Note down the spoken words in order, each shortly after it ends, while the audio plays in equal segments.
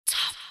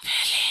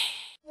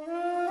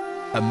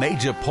A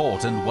major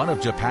port and one of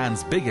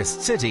Japan's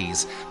biggest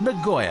cities,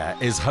 Nagoya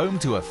is home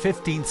to a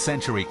 15th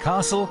century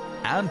castle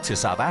and to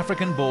South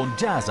African-born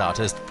jazz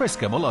artist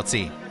Prisca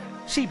Molotsi.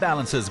 She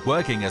balances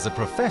working as a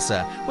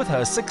professor with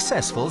her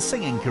successful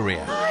singing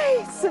career.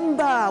 Hi,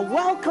 Simba.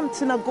 Welcome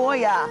to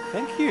Nagoya.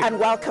 Thank you. And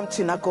welcome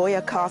to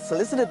Nagoya Castle.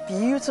 Isn't it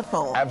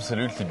beautiful?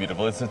 Absolutely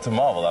beautiful. It's a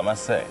marvel, I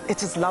must say.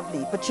 It is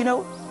lovely. But you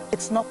know,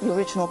 it's not the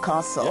original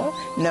castle.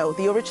 Yeah? No,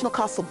 the original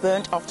castle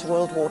burnt after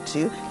World War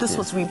II. This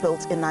was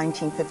rebuilt in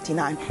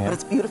 1959. Yeah. But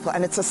it's beautiful,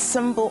 and it's a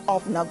symbol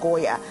of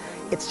Nagoya.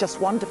 It's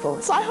just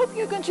wonderful. So I hope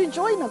you're going to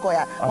enjoy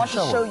Nagoya. I want to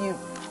show you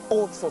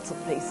all sorts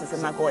of places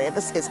in Nagoya.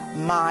 This is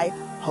my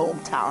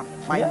hometown,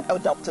 my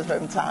adopted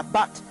hometown.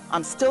 But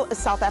I'm still a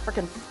South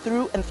African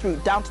through and through,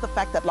 down to the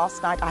fact that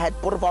last night I had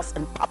boerewors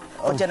and pap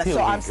for dinner.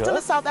 So I'm still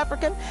a South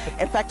African.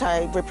 In fact,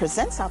 I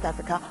represent South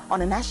Africa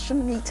on a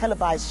nationally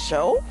televised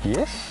show.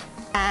 Yes.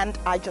 And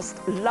I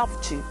just love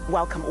to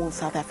welcome all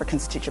South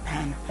Africans to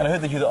Japan. And I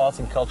heard that you're the Arts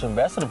and Culture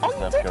Ambassador for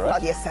South Africa, right?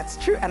 Well, yes,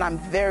 that's true. And I'm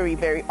very,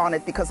 very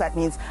honored because that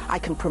means I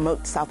can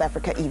promote South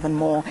Africa even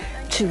more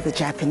to the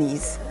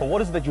Japanese. But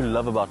what is it that you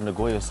love about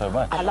Nagoya so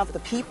much? I love the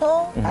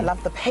people, I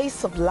love the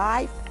pace of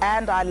life,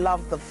 and I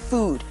love the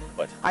food.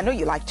 What? I know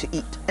you like to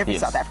eat. Every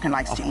Yes, South African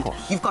likes to eat.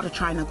 course. You've got to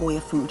try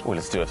Nagoya food. Oh,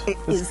 let's do it. It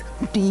is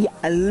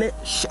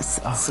delicious.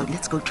 So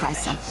let's go try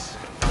some.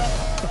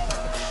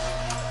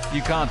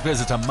 You can't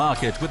visit a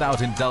market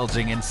without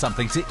indulging in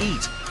something to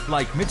eat,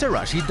 like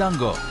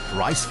mochi-dango,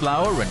 rice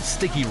flour and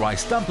sticky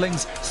rice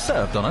dumplings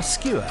served on a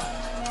skewer.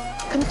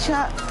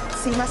 Konnichiwa.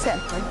 すいません。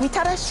み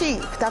たらし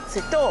2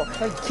つと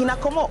きな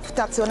こも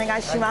2つお願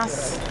いしま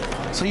す。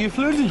 So you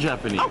fluent in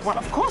Japanese? Oh, well,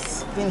 of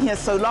course. Been here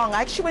so long.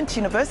 I actually went to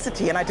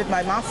university and I did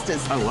my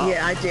master's. Oh, wow.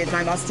 Yeah, I did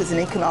my master's in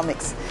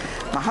economics.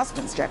 My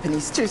husband's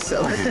Japanese too,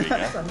 so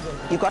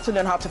you've got to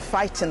learn how to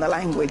fight in the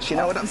language, you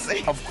know what I'm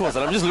saying? Of course,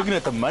 and I'm just looking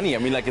at the money. I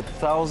mean, like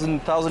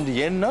 1,000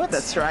 yen notes?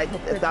 That's right,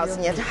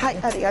 1,000 yen. Hi,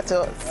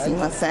 arigato,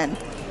 sumimasen.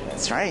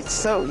 That's right,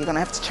 so you're going to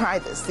have to try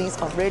this. These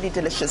are really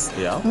delicious.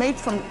 Yeah. Made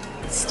from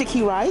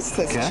sticky rice,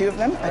 there's two of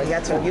them.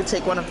 Arigato, you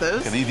take one of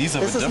those. Okay, these are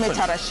This is different.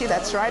 mitarashi,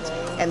 that's right,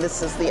 and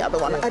this is the other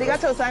one.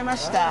 Arigato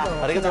gozaimashita.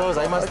 Arigato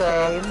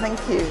gozaimashita. Okay, thank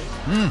you.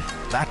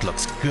 That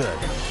looks good.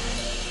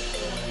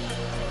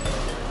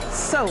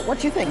 So, what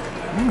do you think?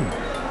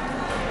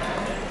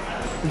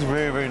 It's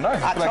very, very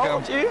nice. I It's like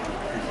told you.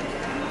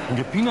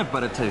 a peanut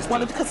butter taste.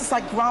 Well, because it's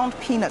like ground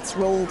peanuts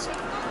rolled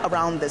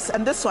around this.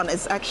 And this one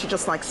is actually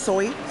just like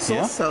soy sauce.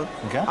 Yeah? So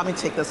Okay. let me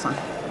take this one.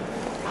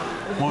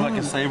 More like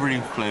a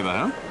savory flavor,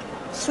 huh?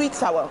 Sweet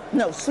sour.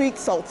 No, sweet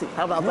salty.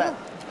 How about that?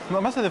 I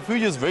must say the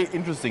food is very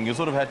interesting. You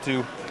sort of had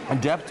to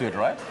adapt to it,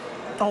 right?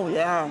 Oh,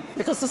 yeah.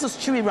 Because this is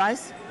chewy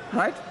rice,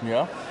 right?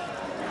 Yeah.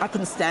 I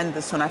couldn't stand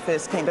this when I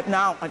first came, but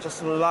now I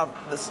just love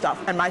this stuff.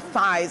 And my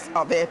thighs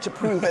are there to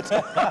prove it.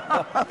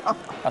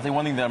 I think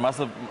one thing that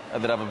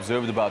I've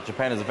observed about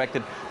Japan is the fact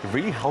that they've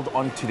really held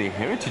on to their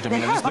heritage. I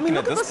mean, I'm just looking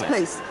look at at this this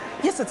place.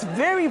 Yes, it's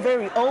very,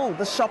 very old,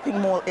 the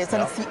shopping mall is,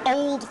 and it's the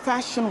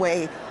old-fashioned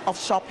way of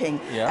shopping.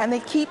 Yeah. And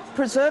they keep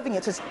preserving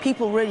it as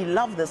people really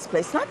love this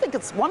place. And I think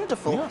it's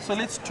wonderful. Yeah, so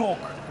let's talk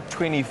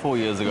 24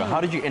 years ago. How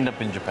did you end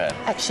up in Japan?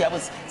 Actually,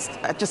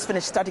 I just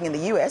finished studying in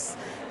the US,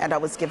 and I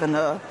was given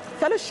a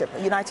fellowship, a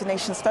United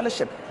Nations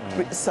fellowship.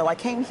 So I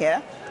came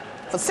here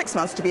for 6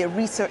 months to be a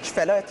research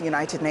fellow at the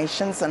United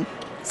Nations, and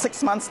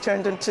 6 months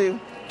turned into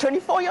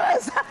 24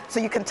 years. So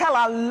you can tell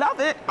I love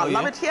it. I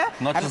love it here.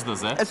 Not just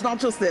this, eh? It's not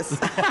just this.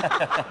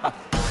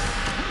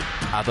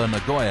 Other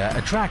Nagoya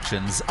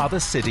attractions are the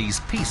city's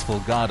peaceful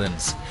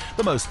gardens,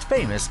 the most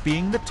famous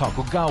being the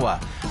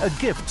Tokugawa, a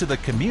gift to the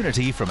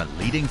community from a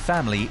leading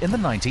family in the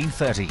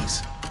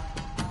 1930s.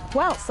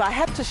 Well, so I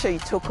had to show you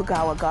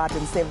Tokugawa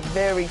gardens. They're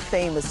very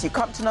famous. You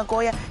come to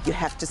Nagoya, you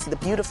have to see the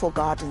beautiful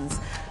gardens.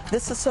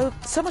 This is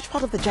so much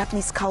part of the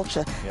Japanese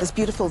culture. This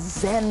beautiful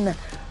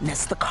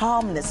zen-ness, the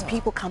calmness.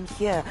 People come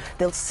here,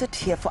 they'll sit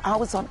here for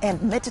hours on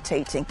end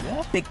meditating.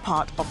 Big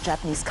part of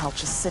Japanese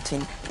culture,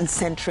 sitting and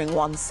centering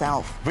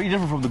oneself. Very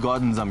different from the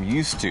gardens I'm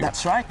used to.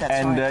 That's right, that's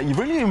and, right. And you've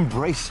really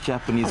embraced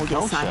Japanese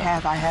culture.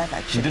 Yes, I have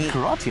actually. You did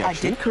karate,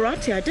 actually? I did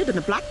karate, I did, and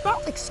a black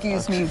belt,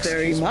 excuse me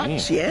very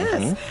much,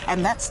 yes.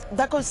 And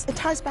it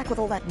ties back with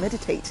all that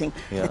meditating,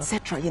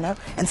 etc., you know,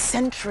 and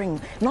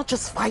centering, not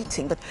just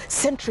fighting, but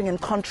centering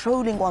and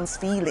controlling one's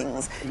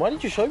feelings. Why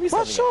didn't you show me something?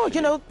 Well, sure, actually?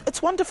 you know,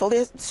 it's wonderful.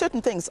 There's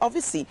certain things,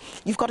 obviously,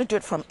 you've got to do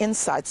it from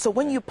inside. So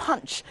when you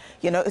punch,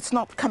 you know, it's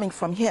not coming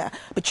from here,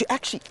 but you're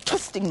actually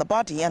twisting the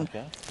body and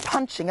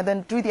punching, and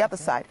then do the other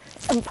side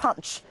and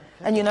punch.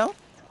 And, you know,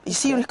 you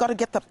see, you've got to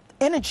get the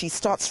energy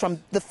starts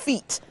from the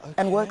feet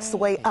and works the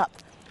way up.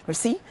 You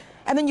see?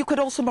 And then you could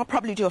also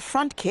probably do a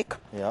front kick.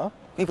 Yeah.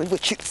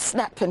 Which you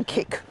snap and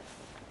kick.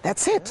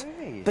 That's it.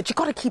 But you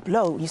got to keep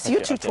low. You see,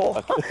 you're too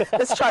tall.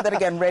 Let's try that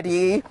again.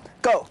 Ready?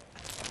 Go.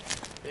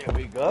 There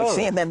we go. You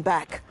see, and then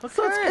back. Okay.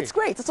 So it's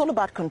great. It's all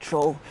about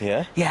control.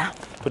 Yeah? Yeah.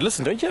 But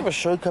listen, don't you have a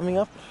show coming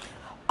up?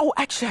 Oh,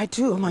 actually, I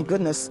do. Oh, my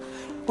goodness.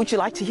 Would you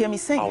like to hear me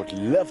sing? I would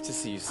love to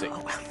see you sing.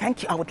 Oh, well,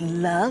 thank you. I would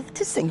love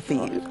to sing for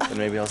you. Then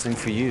maybe I'll sing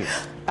for you.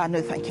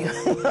 No, thank you.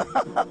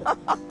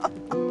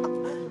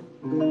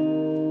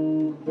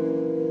 Look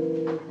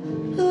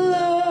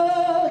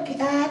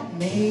at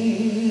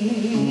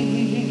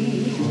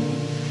me.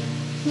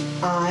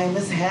 I'm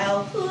as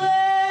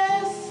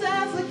helpless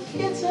as a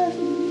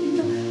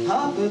kitten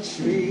up a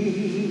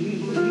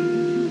tree.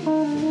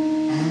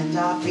 And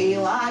I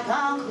feel like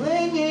I'm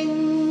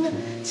clinging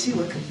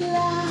to a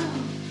cloud.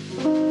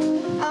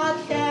 I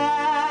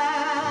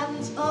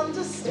can't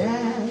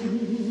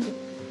understand.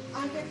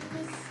 I get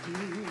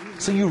misty.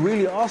 So you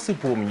really are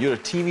Superwoman. You're a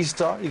TV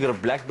star, you got a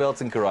black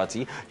belt in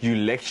karate, you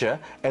lecture,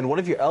 and one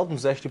of your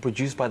albums is actually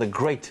produced by the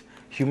great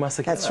Hugh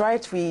Masekela. That's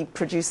right. We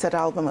produced that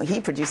album, or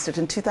he produced it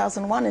in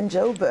 2001 in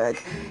Joburg,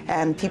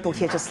 and people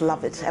here just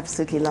love it,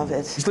 absolutely love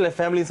it. You still have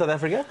family in South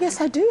Africa?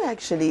 Yes, I do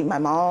actually. My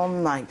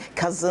mom, my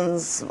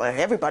cousins,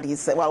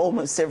 everybody's, well,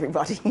 almost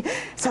everybody.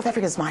 South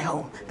Africa is my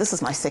home. This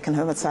is my second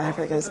home, and South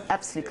Africa is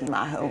absolutely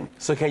my home.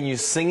 So can you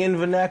sing in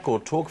Vernac or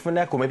talk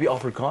Vernac or maybe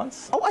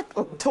Afrikaans?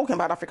 Talking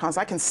about Afrikaans,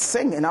 I can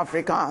sing in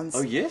Afrikaans.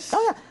 Oh, yes?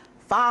 Oh, yeah.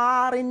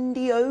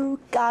 Farindio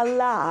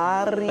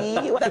Kalari.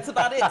 Well, that's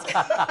about it.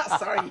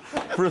 Sorry.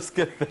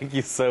 Prisca, thank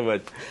you so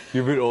much.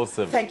 You've been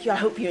awesome. Thank you. I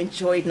hope you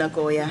enjoyed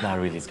Nagoya. No, I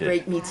really It's did.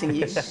 great meeting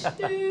you.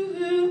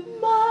 Too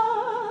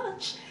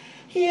much,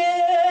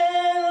 yeah.